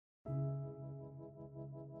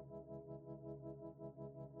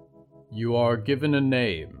You are given a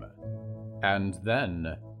name, and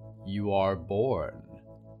then you are born.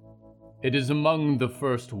 It is among the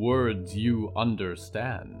first words you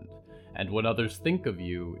understand, and when others think of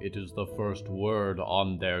you, it is the first word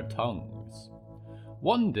on their tongues.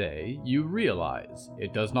 One day, you realize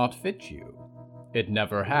it does not fit you. It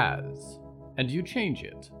never has, and you change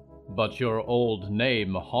it. But your old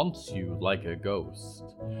name haunts you like a ghost.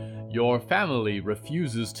 Your family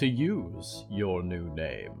refuses to use your new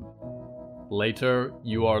name. Later,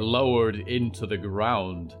 you are lowered into the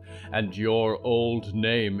ground, and your old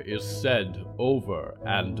name is said over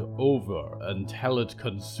and over until it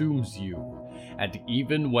consumes you. And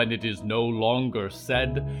even when it is no longer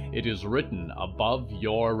said, it is written above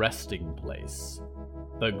your resting place.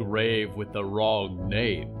 The grave with the wrong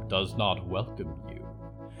name does not welcome you,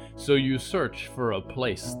 so you search for a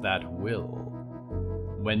place that will.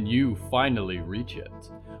 When you finally reach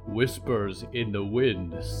it, whispers in the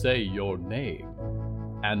wind say your name,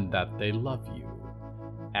 and that they love you,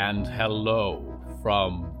 and hello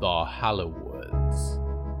from the Hallowoods.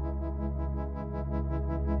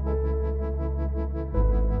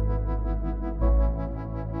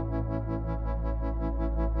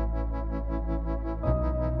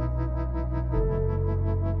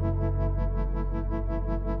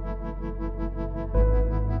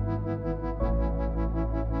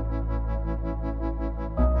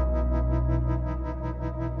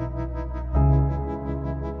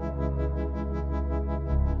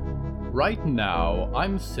 Right now,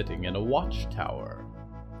 I'm sitting in a watchtower.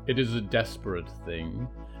 It is a desperate thing,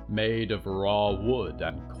 made of raw wood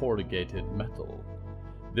and corrugated metal.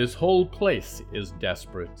 This whole place is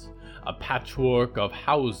desperate, a patchwork of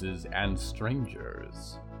houses and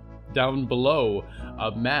strangers. Down below,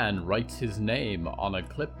 a man writes his name on a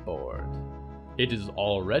clipboard. It is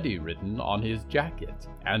already written on his jacket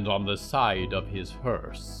and on the side of his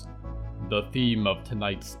hearse. The theme of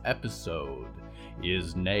tonight's episode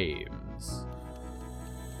is names.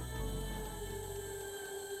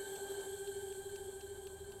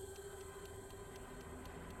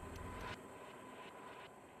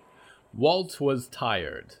 Walt was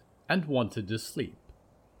tired and wanted to sleep.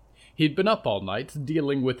 He'd been up all night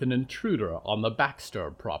dealing with an intruder on the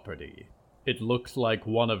Baxter property. It looked like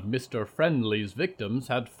one of Mr. Friendly's victims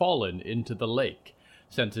had fallen into the lake,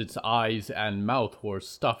 since its eyes and mouth were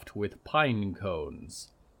stuffed with pine cones.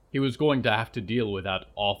 He was going to have to deal with that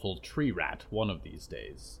awful tree rat one of these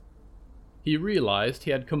days. He realized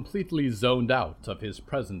he had completely zoned out of his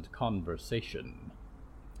present conversation.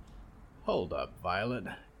 "Hold up, Violet,"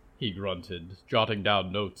 he grunted, jotting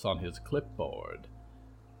down notes on his clipboard.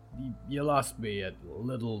 You lost me at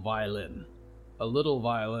little violin. A little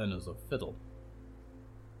violin is a fiddle."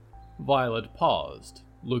 Violet paused,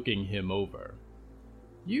 looking him over.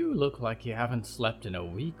 "You look like you haven't slept in a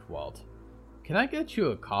week, Walt. Can I get you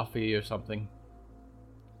a coffee or something?"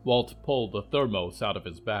 Walt pulled the thermos out of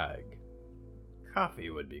his bag.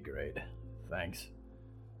 "Coffee would be great, thanks."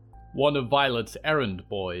 One of Violet's errand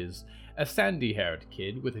boys, a sandy-haired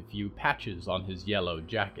kid with a few patches on his yellow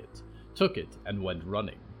jacket, took it and went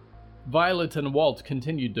running. Violet and Walt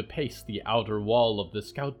continued to pace the outer wall of the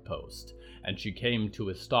scout post, and she came to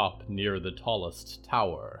a stop near the tallest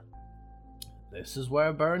tower. "This is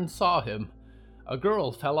where Burns saw him. A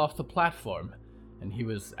girl fell off the platform, and he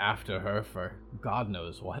was after her for God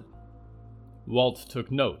knows what." Walt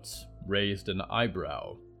took notes, raised an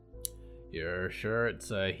eyebrow. "You're sure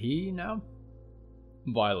it's a he now?"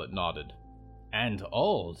 Violet nodded. "And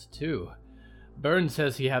old, too. Burns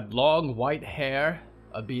says he had long white hair,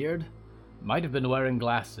 a beard, might have been wearing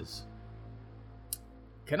glasses."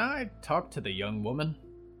 "Can I talk to the young woman?"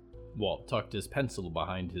 Walt tucked his pencil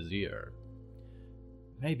behind his ear.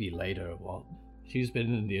 "Maybe later, Walt. She's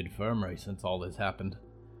been in the infirmary since all this happened."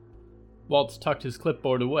 Walt tucked his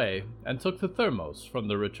clipboard away and took the thermos from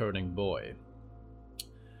the returning boy.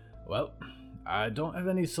 "Well, I don't have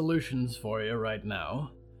any solutions for you right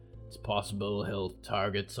now. It's possible he'll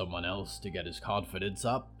target someone else to get his confidence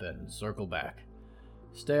up and circle back.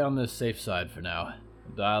 Stay on the safe side for now,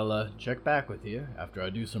 and I'll check back with you after I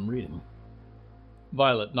do some reading."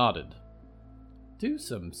 Violet nodded. "Do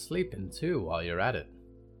some sleeping too while you're at it."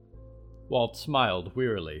 Walt smiled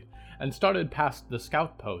wearily and started past the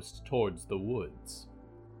scout post towards the woods.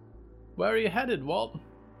 "Where are you headed, Walt?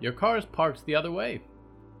 Your car's parked the other way."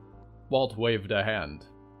 Walt waved a hand.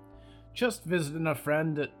 "Just visiting a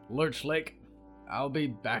friend at Lurch Lake. I'll be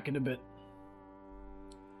back in a bit."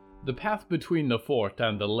 The path between the fort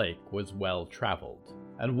and the lake was well traveled,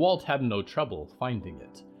 and Walt had no trouble finding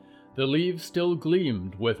it. The leaves still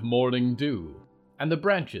gleamed with morning dew, and the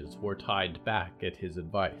branches were tied back at his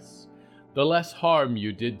advice. The less harm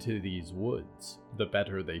you did to these woods, the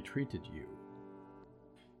better they treated you.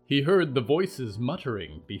 He heard the voices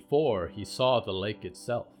muttering before he saw the lake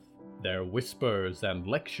itself, their whispers and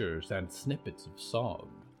lectures and snippets of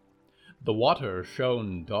song. The water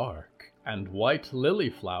shone dark, and white lily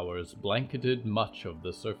flowers blanketed much of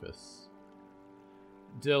the surface.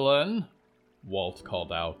 "Dylan," Walt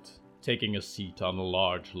called out, taking a seat on a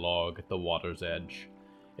large log at the water's edge.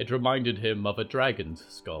 It reminded him of a dragon's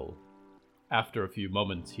skull. After a few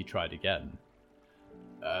moments, he tried again.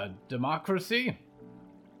 "Democracy?"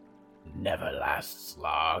 "Never lasts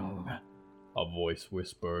long," a voice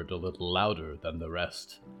whispered a little louder than the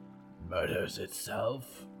rest. "Murders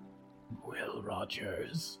itself? Will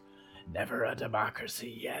Rogers. Never a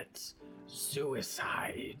democracy yet.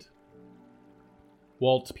 Suicide."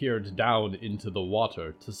 Walt peered down into the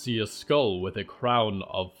water to see a skull with a crown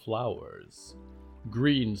of flowers.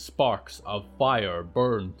 Green sparks of fire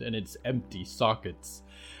burned in its empty sockets,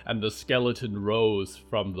 and the skeleton rose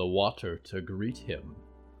from the water to greet him.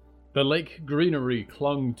 The lake greenery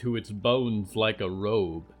clung to its bones like a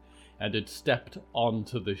robe, and it stepped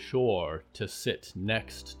onto the shore to sit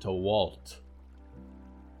next to Walt.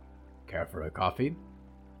 "Care for a coffee?"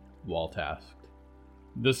 Walt asked.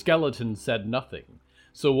 The skeleton said nothing,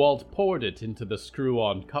 so Walt poured it into the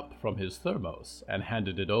screw-on cup from his thermos and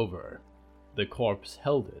handed it over. The corpse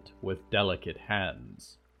held it with delicate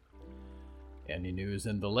hands. "Any news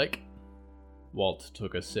in the lake?" Walt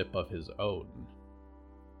took a sip of his own.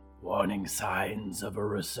 "Warning signs of a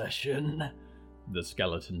recession," the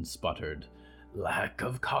skeleton sputtered. "Lack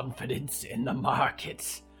of confidence in the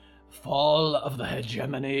market. Fall of the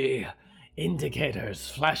hegemony.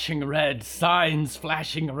 Indicators flashing red. Signs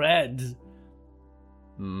flashing red."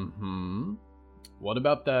 What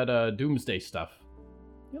about that doomsday stuff?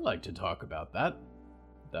 You like to talk about that.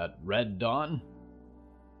 That Red Dawn?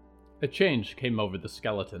 A change came over the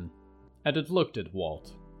skeleton, and it looked at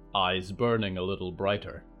Walt, eyes burning a little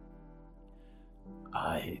brighter.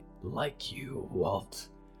 "I like you, Walt.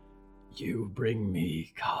 You bring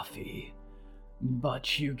me coffee.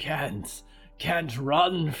 But you can't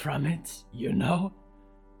run from it, you know?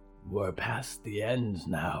 We're past the end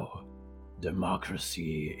now.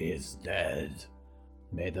 Democracy is dead.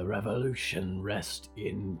 May the revolution rest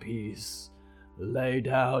in peace. Lay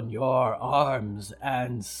down your arms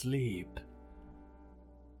and sleep."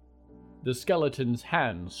 The skeleton's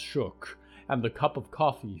hands shook, and the cup of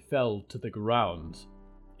coffee fell to the ground.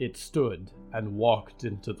 It stood and walked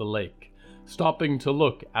into the lake, stopping to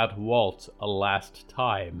look at Walt a last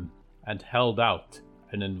time, and held out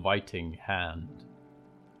an inviting hand.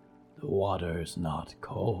 "The water's not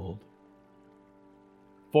cold."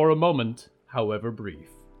 For a moment, however brief,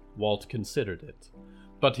 Walt considered it,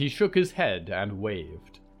 but he shook his head and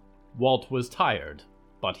waved. Walt was tired,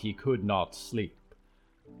 but he could not sleep.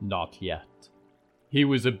 Not yet. He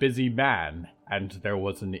was a busy man, and there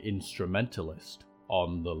was an instrumentalist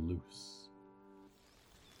on the loose.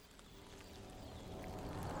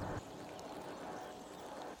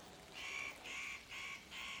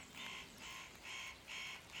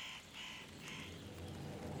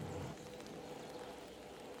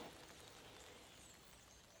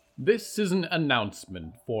 This is an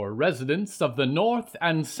announcement for residents of the North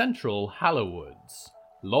and Central Hallowoods.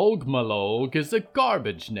 Logmalog is a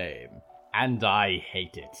garbage name, and I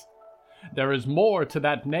hate it. There is more to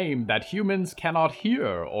that name that humans cannot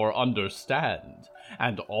hear or understand,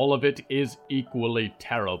 and all of it is equally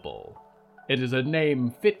terrible. It is a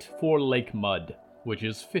name fit for lake mud, which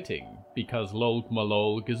is fitting because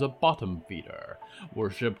Logmalog is a bottom feeder,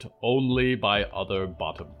 worshipped only by other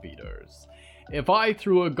bottom feeders. If I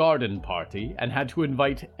threw a garden party and had to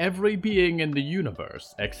invite every being in the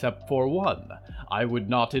universe except for one, I would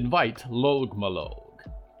not invite Logmalog.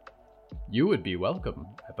 You would be welcome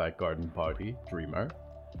at that garden party, Dreamer.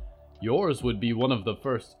 Yours would be one of the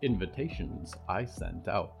first invitations I sent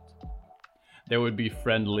out. There would be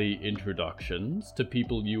friendly introductions to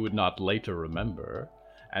people you would not later remember,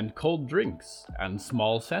 and cold drinks and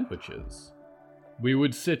small sandwiches. We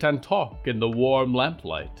would sit and talk in the warm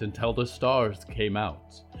lamplight until the stars came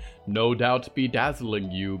out, no doubt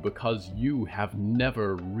bedazzling you because you have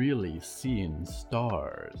never really seen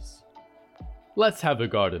stars. Let's have a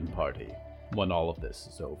garden party when all of this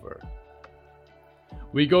is over.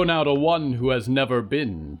 We go now to one who has never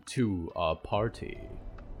been to a party.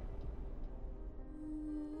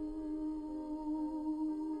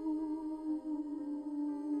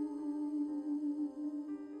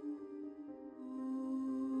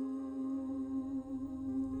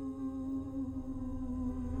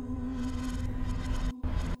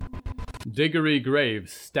 Diggory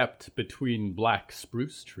Graves stepped between black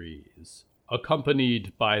spruce trees,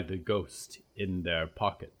 accompanied by the ghost in their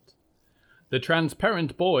pocket. The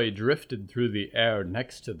transparent boy drifted through the air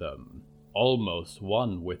next to them, almost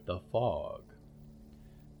one with the fog.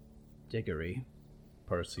 Diggory,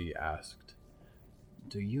 Percy asked,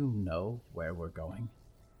 do you know where we're going?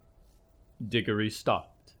 Diggory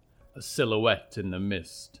stopped, a silhouette in the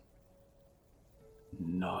mist.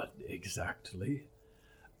 Not exactly.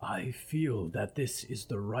 I feel that this is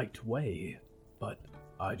the right way, but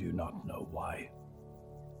I do not know why.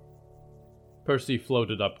 Percy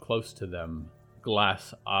floated up close to them,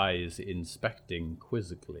 glass eyes inspecting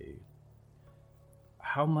quizzically.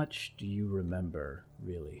 How much do you remember,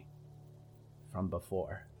 really, from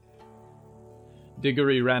before?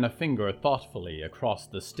 Diggory ran a finger thoughtfully across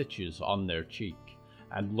the stitches on their cheek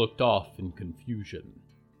and looked off in confusion.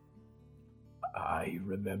 I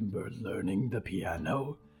remember learning the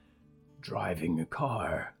piano, driving a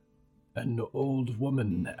car, an old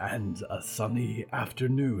woman, and a sunny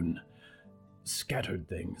afternoon. Scattered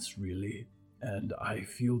things, really, and I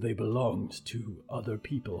feel they belonged to other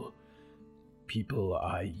people. People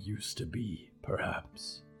I used to be,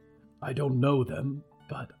 perhaps. I don't know them,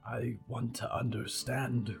 but I want to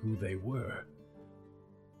understand who they were.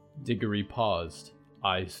 Diggory paused,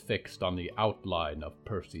 eyes fixed on the outline of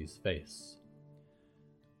Percy's face.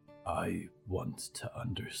 I want to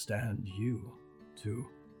understand you, too.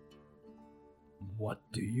 What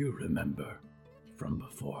do you remember from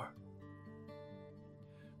before?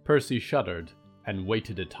 Percy shuddered and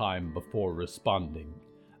waited a time before responding,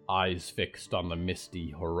 eyes fixed on the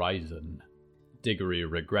misty horizon. Diggory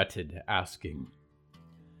regretted asking.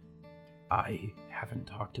 I haven't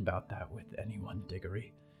talked about that with anyone,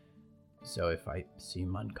 Diggory. So if I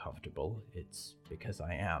seem uncomfortable, it's because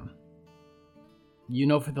I am. You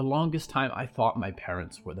know, for the longest time, I thought my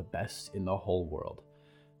parents were the best in the whole world.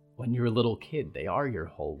 When you're a little kid, they are your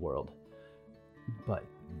whole world. But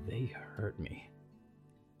they hurt me.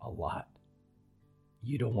 A lot.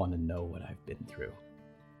 You don't want to know what I've been through.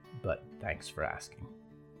 But thanks for asking.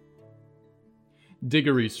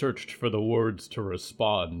 Diggory searched for the words to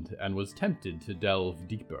respond and was tempted to delve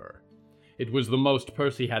deeper. It was the most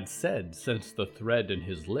Percy had said since the thread in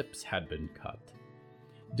his lips had been cut.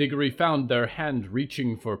 Diggory found their hand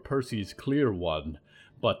reaching for Percy's clear one,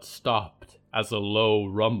 but stopped as a low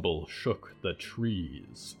rumble shook the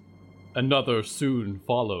trees. Another soon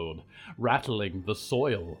followed, rattling the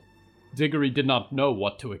soil. Diggory did not know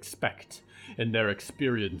what to expect. In their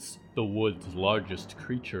experience, the wood's largest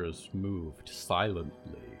creatures moved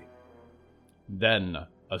silently. Then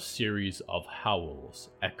a series of howls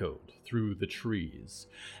echoed through the trees,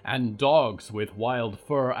 and dogs with wild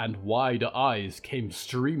fur and wide eyes came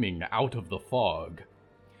streaming out of the fog.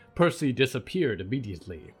 Percy disappeared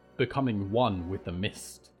immediately, becoming one with the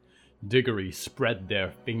mist. Diggory spread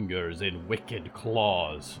their fingers in wicked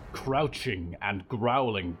claws, crouching and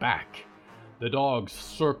growling back. The dogs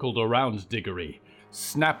circled around Diggory,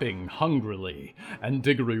 snapping hungrily, and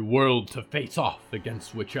Diggory whirled to face off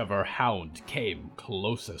against whichever hound came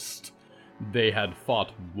closest. They had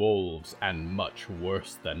fought wolves and much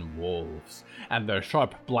worse than wolves, and their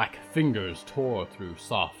sharp black fingers tore through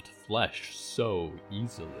soft flesh so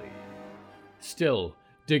easily. Still,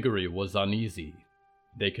 Diggory was uneasy.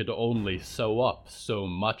 They could only sew up so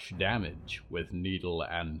much damage with needle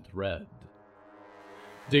and thread.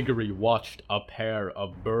 Diggory watched a pair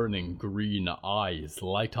of burning green eyes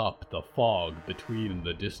light up the fog between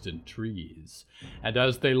the distant trees, and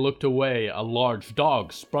as they looked away, a large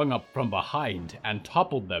dog sprung up from behind and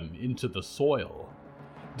toppled them into the soil.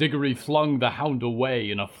 Diggory flung the hound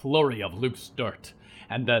away in a flurry of loose dirt,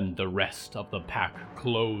 and then the rest of the pack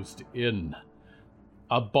closed in.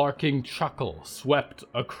 A barking chuckle swept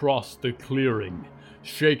across the clearing,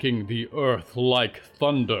 shaking the earth like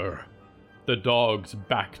thunder. The dogs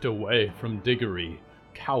backed away from Diggory,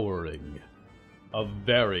 cowering. A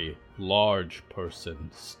very large person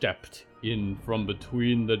stepped in from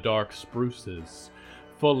between the dark spruces,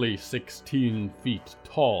 fully 16 feet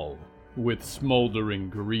tall, with smoldering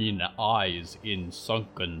green eyes in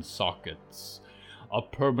sunken sockets. A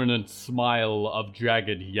permanent smile of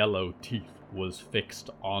jagged yellow teeth was fixed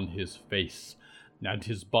on his face, and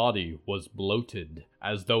his body was bloated,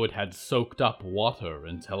 as though it had soaked up water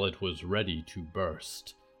until it was ready to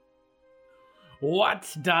burst.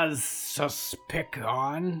 "What does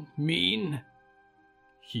suspicon mean?"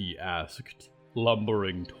 he asked,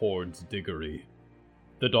 lumbering towards Diggory.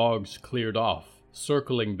 The dogs cleared off,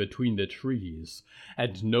 circling between the trees,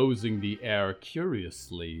 and nosing the air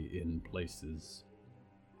curiously in places.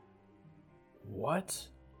 "What?"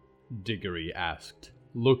 Diggory asked,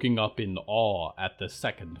 looking up in awe at the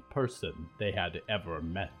second person they had ever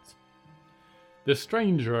met. The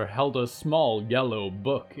stranger held a small yellow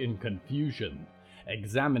book in confusion,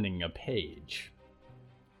 examining a page.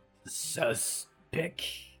 Suspic-ion?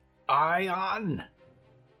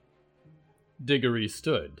 Diggory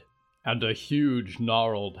stood, and a huge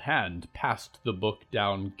gnarled hand passed the book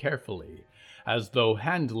down carefully, as though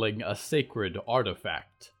handling a sacred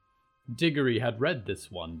artifact. Diggory had read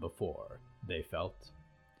this one before, they felt.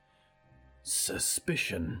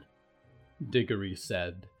 Suspicion, Diggory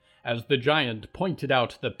said, as the giant pointed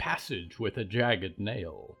out the passage with a jagged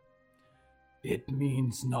nail. It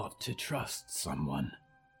means not to trust someone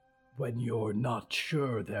when you're not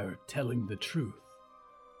sure they're telling the truth.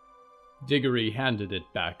 Diggory handed it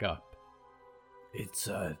back up. It's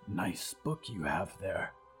a nice book you have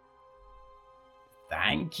there.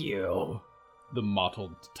 Thank you. The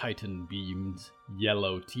mottled titan beamed,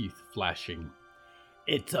 yellow teeth flashing.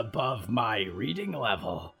 It's above my reading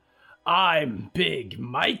level. I'm Big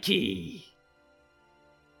Mikey.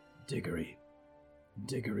 Diggory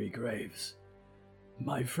Graves.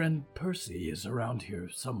 My friend Percy is around here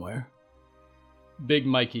somewhere. Big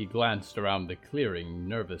Mikey glanced around the clearing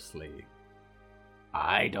nervously.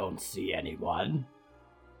 I don't see anyone.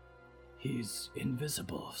 He's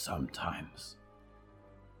invisible sometimes.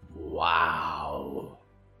 Wow.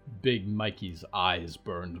 Big Mikey's eyes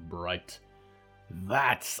burned bright.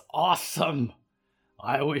 That's awesome.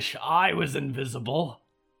 I wish I was invisible.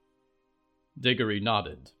 Diggory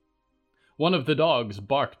nodded. One of the dogs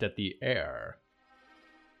barked at the air.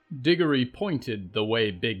 Diggory pointed the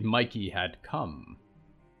way Big Mikey had come.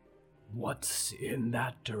 What's in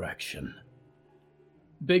that direction?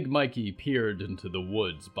 Big Mikey peered into the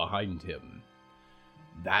woods behind him.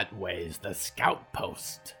 That way's the scout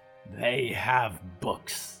post. They have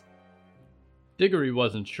books. Diggory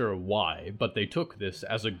wasn't sure why, but they took this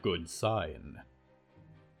as a good sign.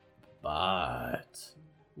 But,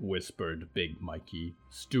 whispered Big Mikey,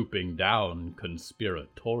 stooping down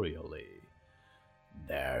conspiratorially,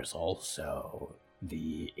 there's also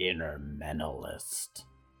the inner mentalist.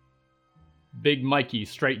 Big Mikey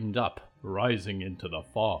straightened up, rising into the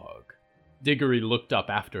fog. Diggory looked up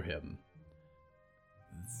after him.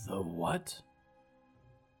 The what?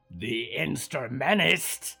 The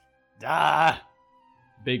instrumentist. Duh.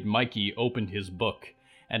 Big Mikey opened his book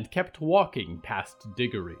and kept walking past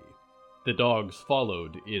Diggory. The dogs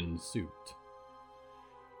followed in suit.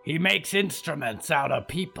 He makes instruments out of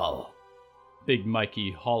people. Big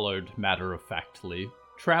Mikey hollered matter-of-factly,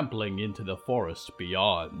 trampling into the forest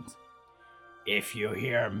beyond. If you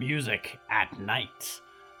hear music at night,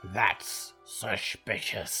 that's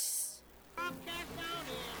suspicious.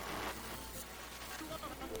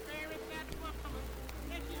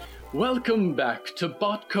 Welcome back to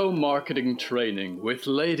Botco Marketing Training with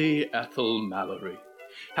Lady Ethel Mallory.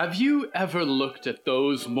 Have you ever looked at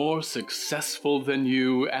those more successful than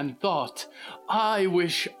you and thought, I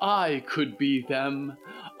wish I could be them?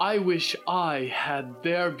 I wish I had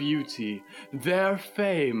their beauty, their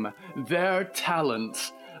fame, their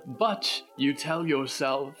talent. But, you tell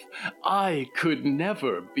yourself, I could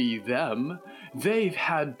never be them. They've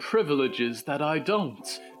had privileges that I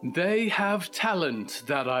don't. They have talent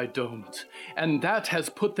that I don't. And that has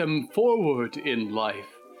put them forward in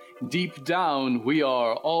life. Deep down, we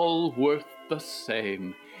are all worth the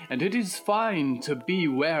same, and it is fine to be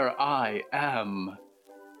where I am.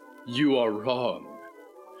 You are wrong.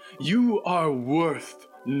 You are worth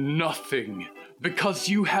nothing, because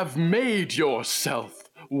you have made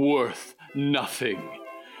yourself worth nothing.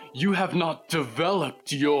 You have not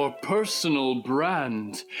developed your personal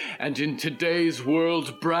brand, and in today's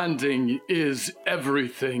world, branding is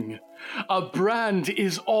everything. A brand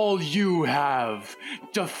is all you have.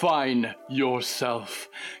 Define yourself.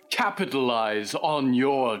 Capitalize on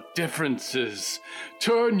your differences.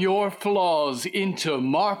 Turn your flaws into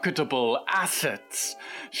marketable assets.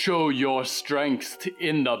 Show your strength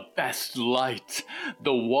in the best light,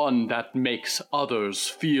 the one that makes others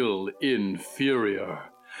feel inferior.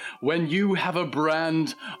 When you have a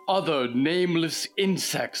brand, other nameless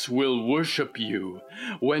insects will worship you.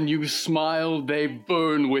 When you smile, they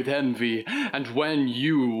burn with envy, and when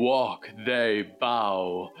you walk, they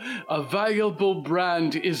bow. A valuable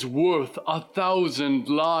brand is worth 1,000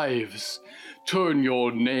 lives. Turn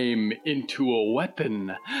your name into a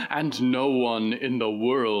weapon, and no one in the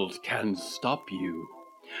world can stop you.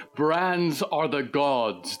 Brands are the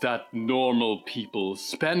gods that normal people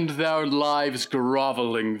spend their lives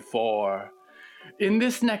groveling for. In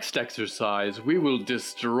this next exercise, we will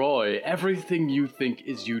destroy everything you think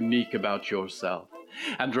is unique about yourself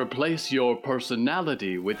and replace your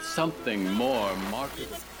personality with something more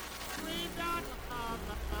marketable.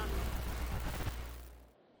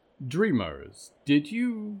 Dreamers, did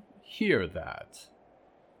you hear that?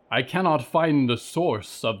 I cannot find the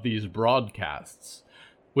source of these broadcasts,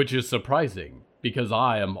 which is surprising because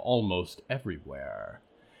I am almost everywhere.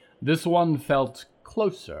 This one felt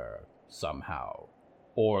closer, somehow,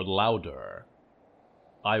 or louder.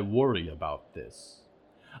 I worry about this.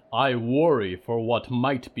 I worry for what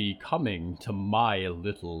might be coming to my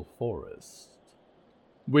little forest.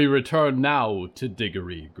 We return now to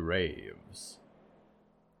Diggory Graves.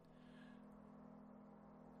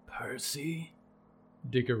 Percy?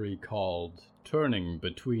 Diggory called, turning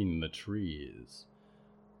between the trees.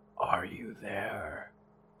 Are you there?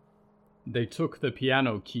 They took the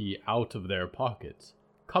piano key out of their pocket,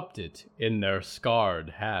 cupped it in their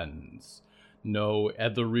scarred hands. No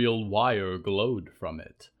ethereal wire glowed from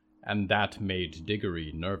it, and that made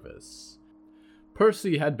Diggory nervous.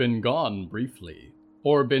 Percy had been gone briefly,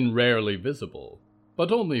 or been rarely visible,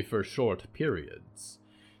 but only for short periods.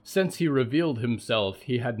 Since he revealed himself,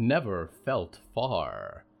 he had never felt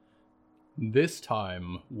far. This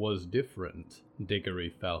time was different,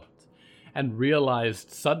 Diggory felt, and realized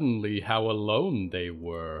suddenly how alone they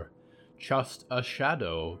were. Just a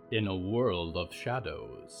shadow in a world of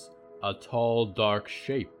shadows. A tall, dark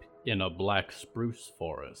shape in a black spruce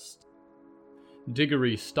forest.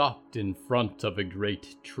 Diggory stopped in front of a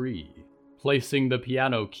great tree, placing the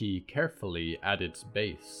piano key carefully at its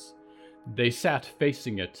base. They sat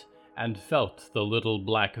facing it and felt the little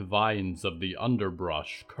black vines of the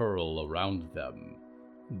underbrush curl around them.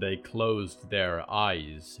 They closed their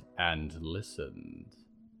eyes and listened.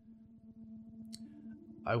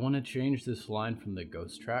 I want to change this line from the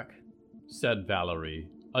ghost track, said Valerie,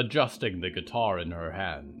 adjusting the guitar in her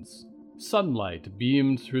hands. Sunlight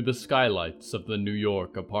beamed through the skylights of the New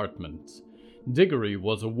York apartment. Diggory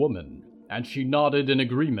was a woman, and she nodded in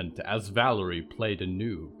agreement as Valerie played a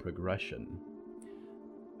new progression.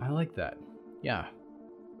 I like that. Yeah.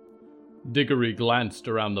 Diggory glanced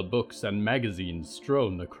around the books and magazines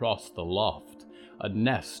strewn across the loft, a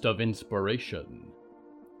nest of inspiration.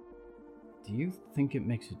 Do you think it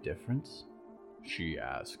makes a difference? She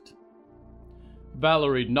asked.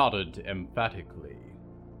 Valerie nodded emphatically.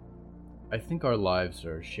 I think our lives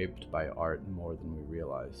are shaped by art more than we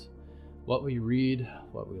realize. What we read,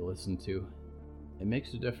 what we listen to, it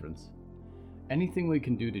makes a difference. Anything we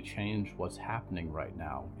can do to change what's happening right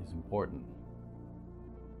now is important.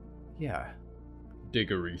 Yeah,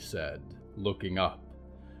 Diggory said, looking up.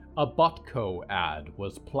 A Botco ad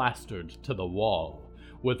was plastered to the wall,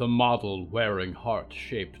 with a model wearing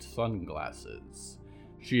heart-shaped sunglasses.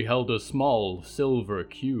 She held a small silver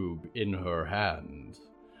cube in her hand.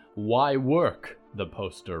 Why work, the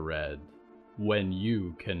poster read, when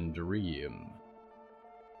you can dream?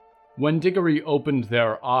 When Diggory opened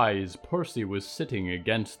their eyes, Percy was sitting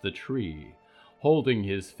against the tree, holding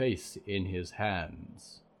his face in his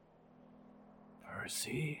hands.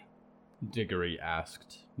 Percy? Diggory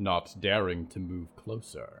asked, not daring to move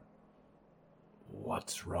closer.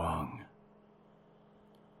 What's wrong?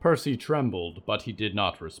 Percy trembled, but he did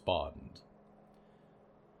not respond.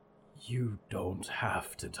 You don't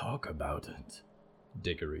have to talk about it,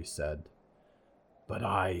 Diggory said. But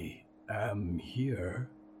I am here,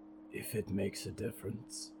 if it makes a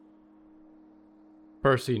difference.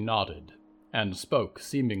 Percy nodded, and spoke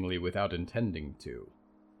seemingly without intending to.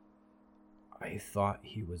 I thought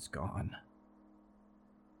he was gone.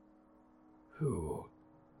 Who?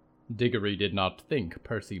 Diggory did not think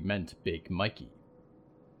Percy meant Big Mikey.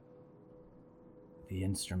 The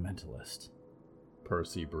instrumentalist,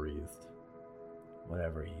 Percy breathed.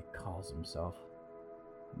 Whatever he calls himself.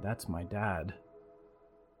 That's my dad.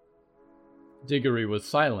 Diggory was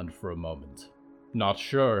silent for a moment, not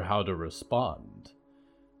sure how to respond.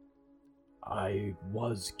 I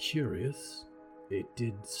was curious. It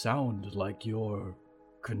did sound like your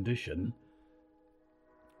condition.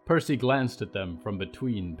 Percy glanced at them from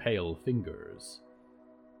between pale fingers.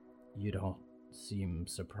 You don't seem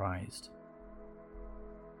surprised.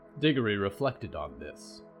 Diggory reflected on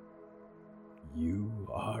this. You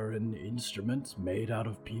are an instrument made out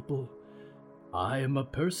of people. I am a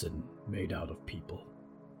person made out of people.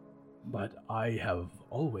 But I have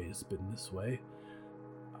always been this way.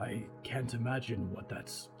 I can't imagine what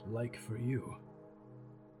that's like for you.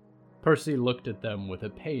 Percy looked at them with a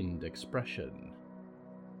pained expression.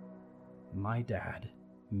 My dad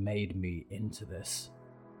made me into this,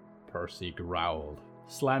 Percy growled,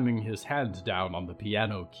 slamming his hand down on the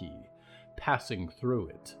piano key, passing through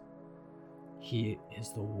it. He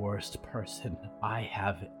is the worst person I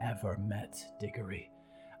have ever met, Diggory.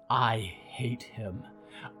 I hate him.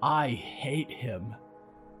 I hate him.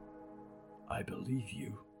 I believe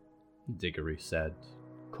you, Diggory said,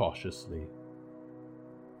 cautiously.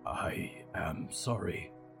 I am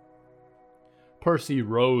sorry. Percy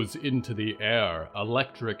rose into the air,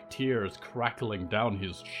 electric tears crackling down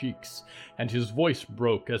his cheeks, and his voice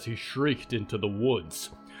broke as he shrieked into the woods.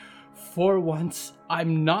 For once,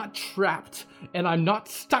 I'm not trapped, and I'm not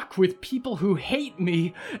stuck with people who hate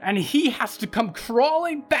me, and he has to come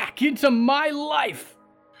crawling back into my life!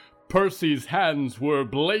 Percy's hands were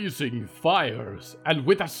blazing fires, and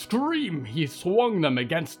with a scream he swung them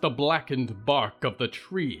against the blackened bark of the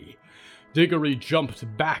tree. Diggory jumped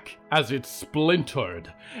back as it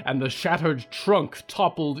splintered, and the shattered trunk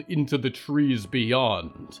toppled into the trees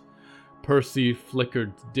beyond. Percy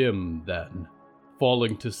flickered dim then,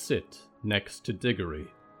 falling to sit next to Diggory.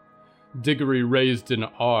 Diggory raised an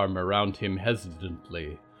arm around him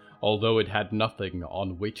hesitantly, although it had nothing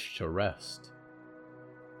on which to rest.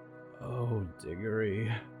 "Oh,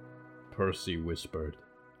 Diggory," Percy whispered.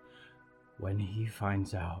 "When he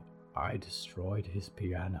finds out I destroyed his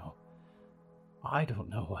piano, I don't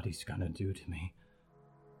know what he's gonna do to me."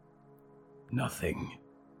 "Nothing,"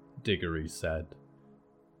 Diggory said.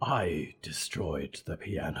 "I destroyed the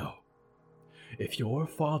piano. If your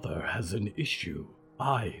father has an issue,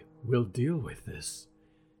 I will deal with this.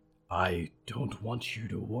 I don't want you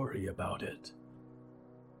to worry about it."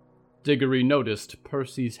 Diggory noticed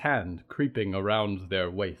Percy's hand creeping around their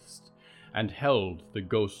waist, and held the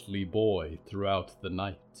ghostly boy throughout the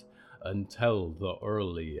night until the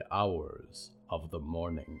early hours of the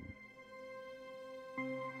morning.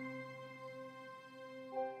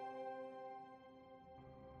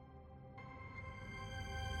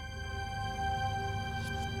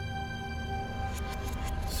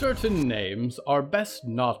 Certain names are best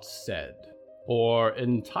not said, or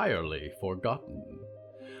entirely forgotten.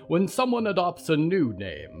 When someone adopts a new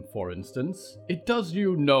name, for instance, it does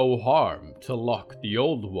you no harm to lock the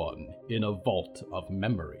old one in a vault of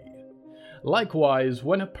memory. Likewise,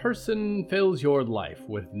 when a person fills your life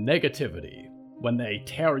with negativity, when they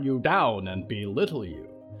tear you down and belittle you,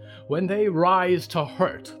 when they rise to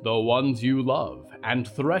hurt the ones you love and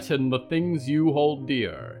threaten the things you hold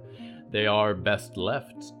dear, they are best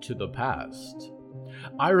left to the past.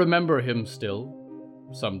 I remember him still,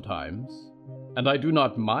 sometimes, and I do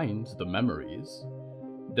not mind the memories.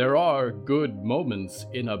 There are good moments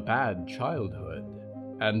in a bad childhood,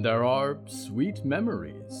 and there are sweet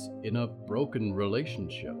memories in a broken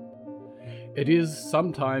relationship. It is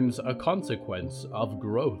sometimes a consequence of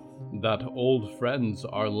growth that old friends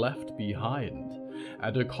are left behind,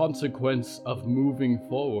 and a consequence of moving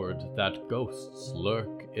forward that ghosts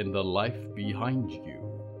lurk in the life behind you.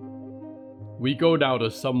 We go now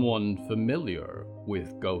to someone familiar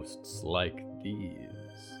with ghosts like these.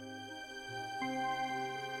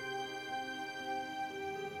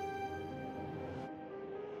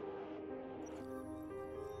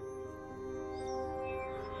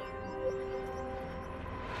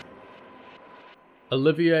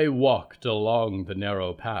 Olivier walked along the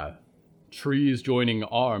narrow path, trees joining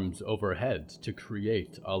arms overhead to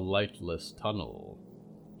create a lightless tunnel.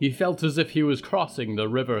 He felt as if he was crossing the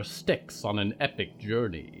river Styx on an epic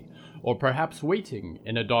journey, or perhaps waiting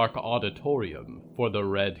in a dark auditorium for the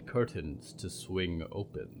red curtains to swing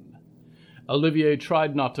open. Olivier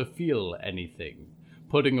tried not to feel anything,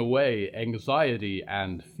 putting away anxiety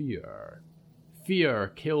and fear.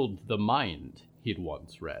 Fear killed the mind, he'd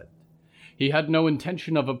once read. He had no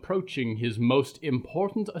intention of approaching his most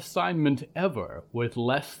important assignment ever with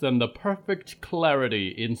less than the perfect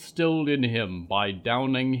clarity instilled in him by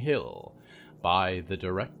Downing Hill, by the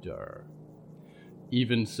director.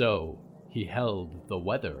 Even so, he held the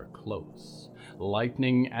weather close,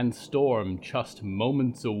 lightning and storm just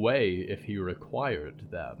moments away if he required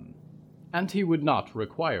them. And he would not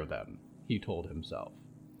require them, he told himself.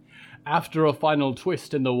 After a final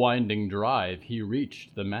twist in the winding drive, he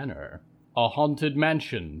reached the manor, a haunted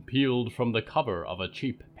mansion peeled from the cover of a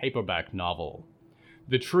cheap paperback novel.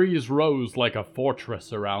 The trees rose like a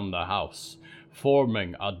fortress around the house,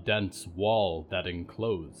 forming a dense wall that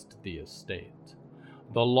enclosed the estate.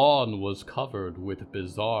 The lawn was covered with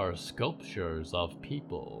bizarre sculptures of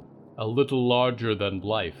people, a little larger than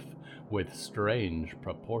life, with strange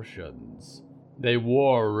proportions. They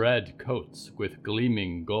wore red coats with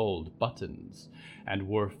gleaming gold buttons, and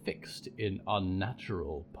were fixed in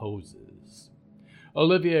unnatural poses.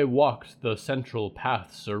 Olivier walked the central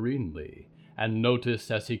path serenely, and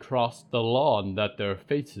noticed as he crossed the lawn that their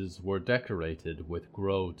faces were decorated with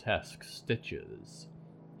grotesque stitches.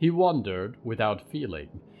 He wondered, without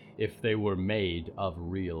feeling, if they were made of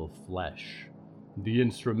real flesh. The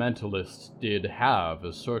instrumentalists did have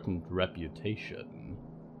a certain reputation.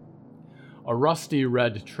 A rusty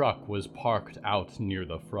red truck was parked out near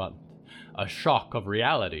the front, a shock of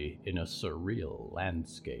reality in a surreal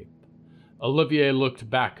landscape. Olivier looked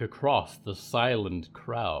back across the silent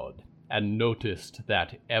crowd and noticed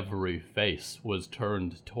that every face was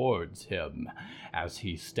turned towards him as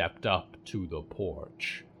he stepped up to the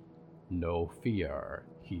porch. No fear,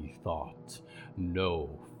 he thought.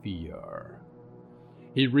 No fear.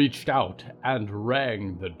 He reached out and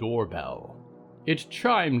rang the doorbell. It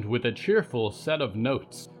chimed with a cheerful set of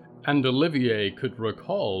notes, and Olivier could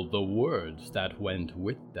recall the words that went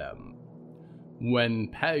with them. When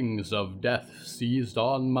pangs of death seized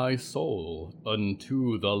on my soul,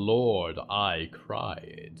 unto the Lord I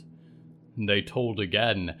cried. They told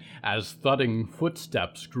again as thudding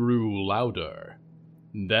footsteps grew louder.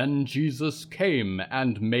 Then Jesus came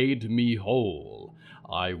and made me whole.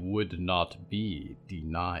 I would not be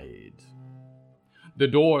denied. The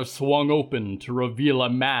door swung open to reveal a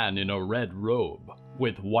man in a red robe,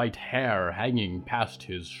 with white hair hanging past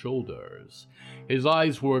his shoulders. His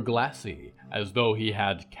eyes were glassy, as though he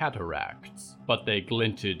had cataracts, but they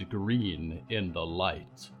glinted green in the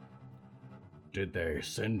light. "Did they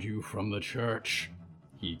send you from the church?"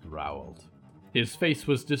 he growled. His face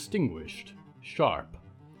was distinguished, sharp.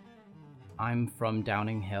 "I'm from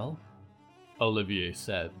Downing Hill," Olivier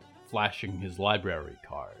said, flashing his library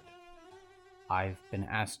card. "I've been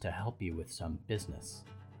asked to help you with some business."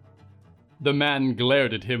 The man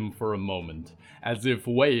glared at him for a moment, as if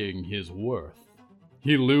weighing his worth.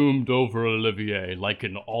 He loomed over Olivier like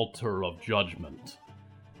an altar of judgment.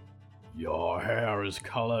 "Your hair is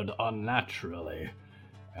colored unnaturally,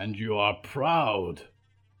 and you are proud.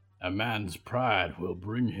 A man's pride will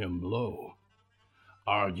bring him low.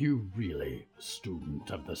 Are you really a student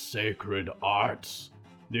of the sacred arts,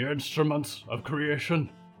 the instruments of creation?"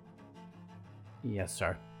 "Yes,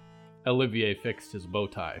 sir." Olivier fixed his bow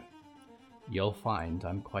tie. "You'll find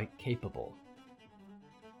I'm quite capable."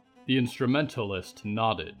 The instrumentalist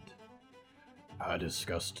nodded. "I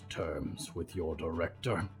discussed terms with your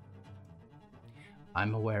director."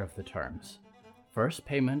 "I'm aware of the terms. First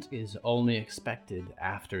payment is only expected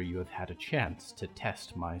after you have had a chance to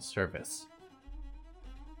test my service."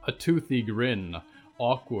 A toothy grin,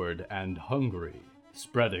 awkward and hungry,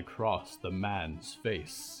 spread across the man's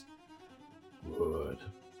face. "Good.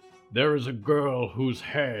 There is a girl whose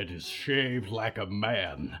head is shaved like a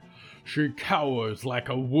man. She cowers like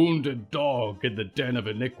a wounded dog in the den of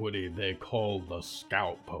iniquity they call the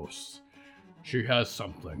Scout Post. She has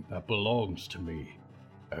something that belongs to me,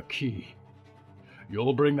 a key.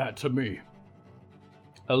 You'll bring that to me."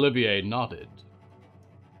 Olivier nodded.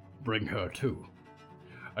 "Bring her too.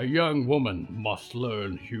 A young woman must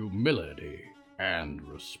learn humility and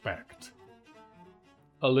respect."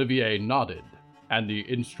 Olivier nodded, and the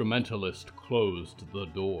instrumentalist closed the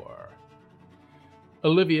door.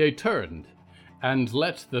 Olivier turned and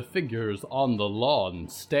let the figures on the lawn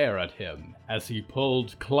stare at him as he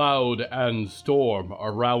pulled cloud and storm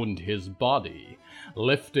around his body,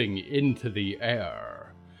 lifting into the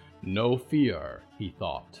air. No fear, he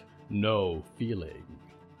thought, no feeling.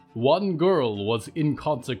 One girl was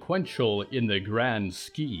inconsequential in the grand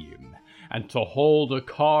scheme, and to hold a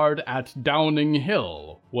card at Downing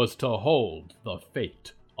Hill was to hold the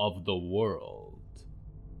fate of the world.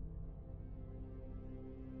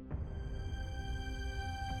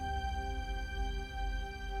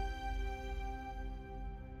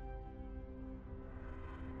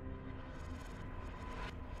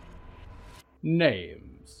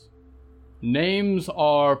 Names. Names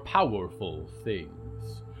are powerful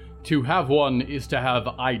things. To have one is to have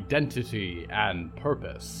identity and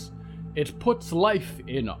purpose. It puts life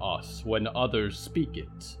in us when others speak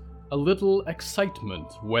it, a little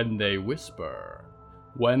excitement when they whisper.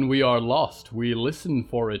 When we are lost, we listen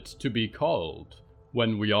for it to be called.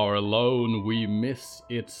 When we are alone, we miss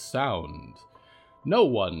its sound. No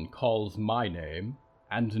one calls my name,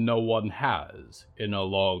 and no one has in a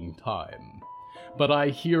long time. But I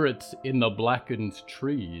hear it in the blackened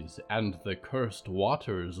trees and the cursed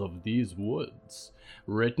waters of these woods,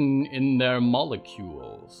 written in their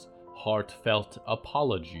molecules, heartfelt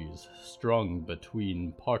apologies strung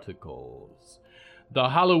between particles. The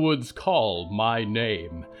Hallowoods call my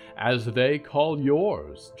name, as they call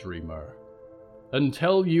yours, dreamer.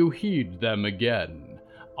 Until you heed them again,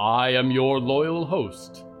 I am your loyal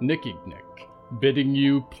host, Nickignick, bidding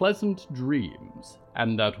you pleasant dreams,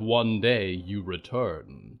 and that one day you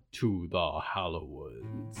return to the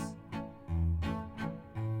Hallowoods.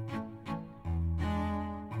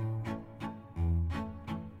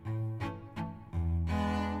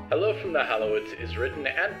 Hello from the Hallowoods is written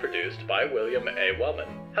and produced by William A. Wellman.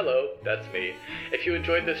 Hello, that's me. If you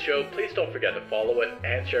enjoyed this show, please don't forget to follow it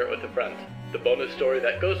and share it with a friend. The bonus story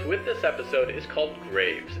that goes with this episode is called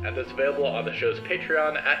Graves, and is available on the show's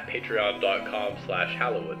Patreon at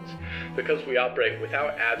patreon.com/Hallowoods. Because we operate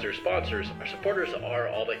without ads or sponsors, our supporters are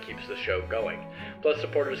all that keeps the show going. Plus,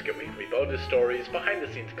 supporters get weekly bonus stories,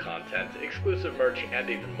 behind-the-scenes content, exclusive merch, and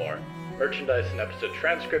even more. Merchandise and episode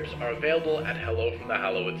transcripts are available at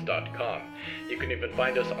hellofromthehallowoods.com. You can even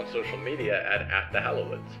find us on social media at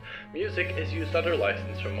 @thehallowoods. Music is used under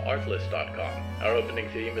license from artlist.com. Our opening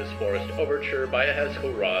theme is Forest Overture by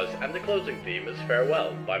Ahezkel Raz, and the closing theme is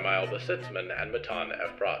Farewell by Mylda Sitzman and Matan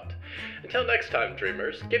Efrat. Until next time,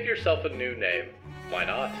 dreamers, give yourself a new name. Why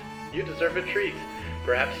not? You deserve a treat.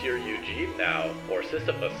 Perhaps you're Eugene now, or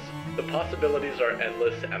Sisyphus. The possibilities are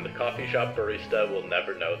endless, and the coffee shop barista will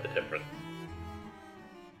never know the difference.